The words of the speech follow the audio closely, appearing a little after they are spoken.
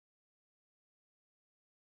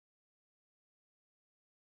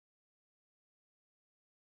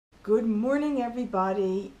Good morning,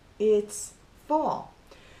 everybody. It's fall.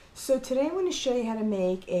 So today I'm going to show you how to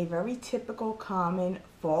make a very typical common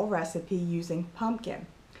fall recipe using pumpkin.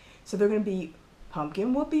 So they're going to be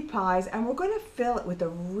pumpkin whoopie pies, and we're going to fill it with a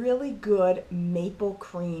really good maple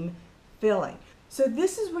cream filling. So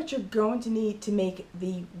this is what you're going to need to make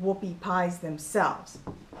the whoopie pies themselves.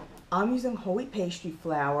 I'm using whole wheat pastry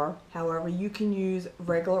flour. However, you can use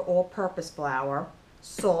regular all-purpose flour,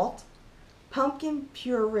 salt, pumpkin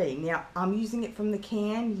puree. Now, I'm using it from the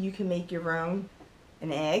can. You can make your own.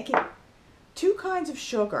 An egg, 2 kinds of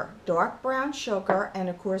sugar, dark brown sugar and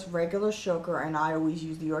of course regular sugar, and I always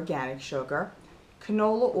use the organic sugar,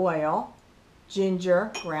 canola oil,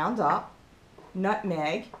 ginger ground up,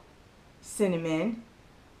 nutmeg, cinnamon,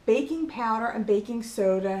 baking powder and baking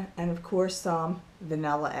soda, and of course some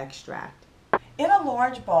vanilla extract. In a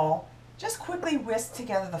large bowl, just quickly whisk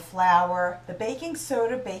together the flour, the baking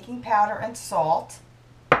soda, baking powder, and salt,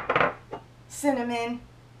 cinnamon,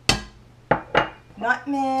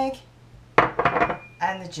 nutmeg,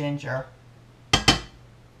 and the ginger.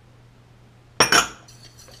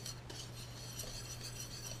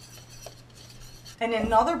 In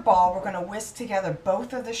another bowl, we're going to whisk together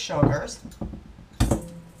both of the sugars.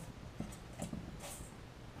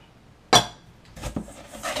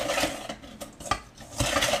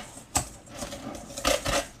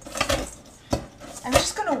 I'm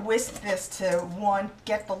just going to whisk this to, 1,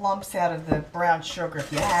 get the lumps out of the brown sugar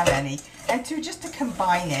if you have any, and 2, just to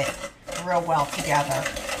combine it real well together.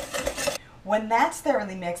 When that's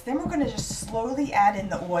thoroughly mixed, then we're going to just slowly add in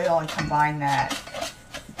the oil and combine that.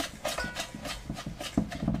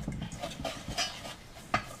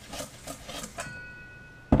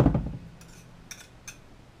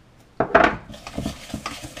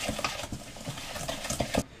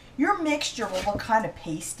 Your mixture will look kind of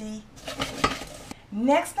pasty.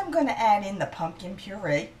 Next, I'm going to add in the pumpkin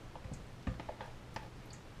puree.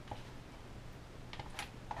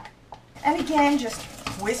 And again, just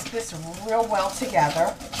whisk this real well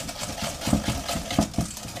together.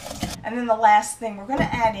 And then the last thing we're going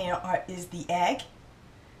to add in is the egg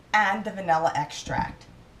and the vanilla extract.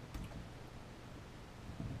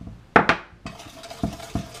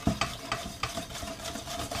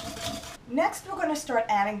 Next, we're going to start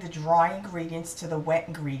adding the dry ingredients to the wet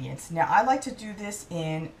ingredients. Now, I like to do this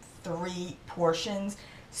in 3 portions.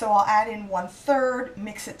 So I'll add in 1/3,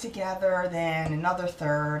 mix it together, then another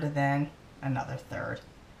third, and then another third.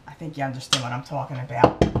 I think you understand what I'm talking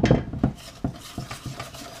about.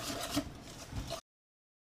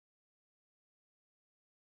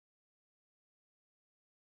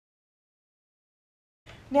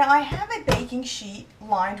 Now, I have a baking sheet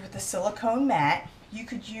lined with a silicone mat. You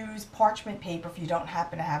could use parchment paper if you don't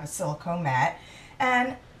happen to have a silicone mat.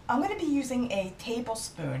 And I'm going to be using a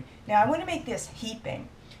tablespoon. Now, I'm going to make this heaping.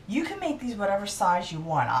 You can make these whatever size you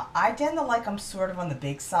want. I tend to like them sort of on the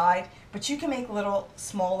big side, but you can make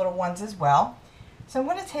small little ones as well. So I'm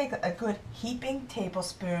going to take a good heaping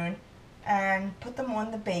tablespoon and put them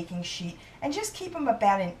on the baking sheet and just keep them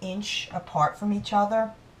about 1 inch apart from each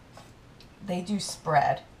other. They do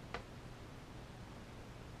spread.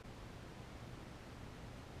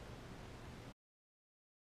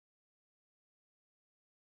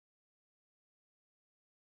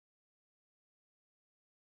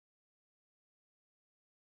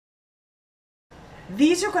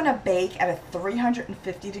 These are going to bake at a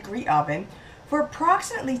 350-degree oven for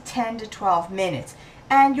approximately 10 to 12 minutes.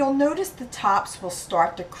 And you'll notice the tops will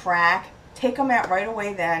start to crack. Take them out right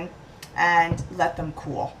away then and let them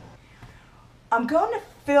cool. I'm going to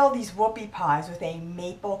fill these whoopie pies with a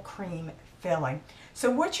maple cream filling. So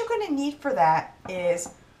what you're going to need for that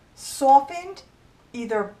is softened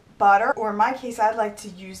either butter, or in my case I like to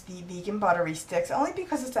use the vegan buttery sticks only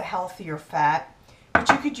because it's a healthier fat, but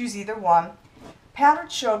you could use either one.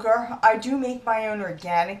 Powdered sugar. I do make my own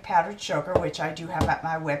organic powdered sugar, which I do have at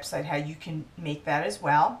my website how you can make that as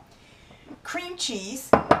well. Cream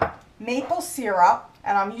cheese, maple syrup,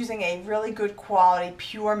 and I'm using a really good quality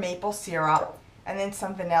pure maple syrup, and then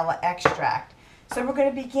some vanilla extract. So we're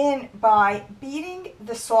going to begin by beating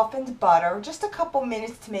the softened butter just a couple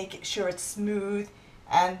minutes to make sure it's smooth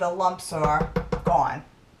and the lumps are gone.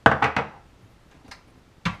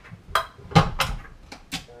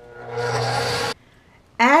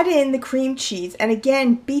 Add in the cream cheese, and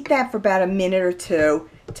again beat that for about 1 minute or 2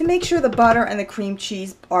 to make sure the butter and the cream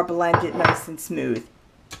cheese are blended nice and smooth.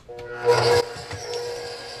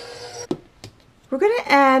 We're going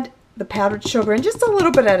to add the powdered sugar in just a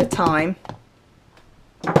little bit at a time.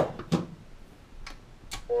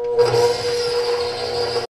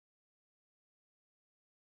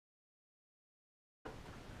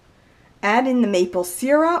 Add in the maple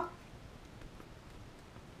syrup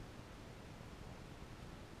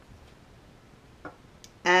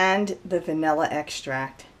and the vanilla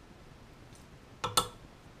extract.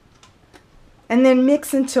 And then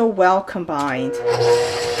mix until well combined.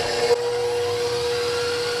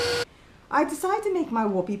 I decided to make my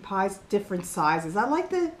whoopie pies different sizes. I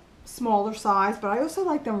like the smaller size, but I also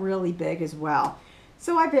like them really big as well.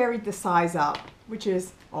 So I varied the size up, which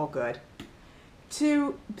is all good.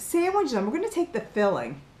 To sandwich them, we're going to take the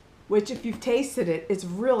filling, which if you've tasted it, it's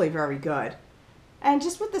really very good. And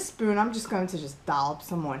just with the spoon, I'm just going to just dollop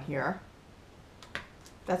some on here.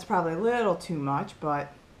 That's probably a little too much,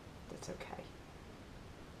 but that's okay.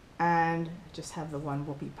 And just have the one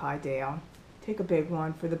whoopie pie down. Take a big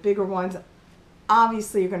one. For the bigger ones,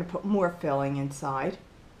 obviously you're going to put more filling inside.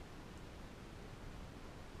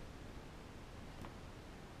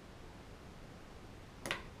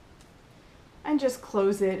 And just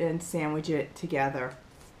close it and sandwich it together.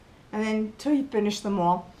 And then until you finish them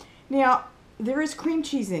all. Now, there is cream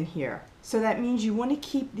cheese in here, so that means you want to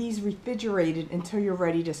keep these refrigerated until you're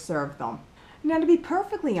ready to serve them. Now, to be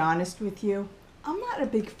perfectly honest with you, I'm not a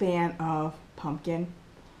big fan of pumpkin.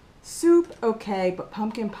 Soup, okay, but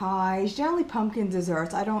pumpkin pies, generally pumpkin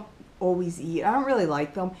desserts, I don't always eat. I don't really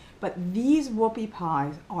like them, but these whoopie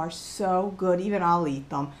pies are so good. Even I'll eat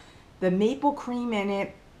them. The maple cream in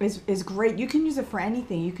it is great. You can use it for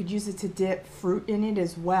anything. You could use it to dip fruit in it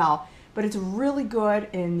as well, but it's really good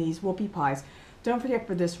in these whoopie pies. Don't forget,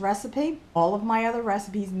 for this recipe, all of my other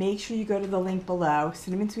recipes, make sure you go to the link below,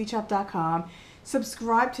 cinnamonsweetshoppe.com.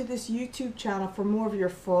 Subscribe to this YouTube channel for more of your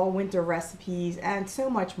fall winter recipes and so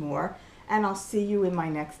much more. And I'll see you in my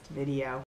next video.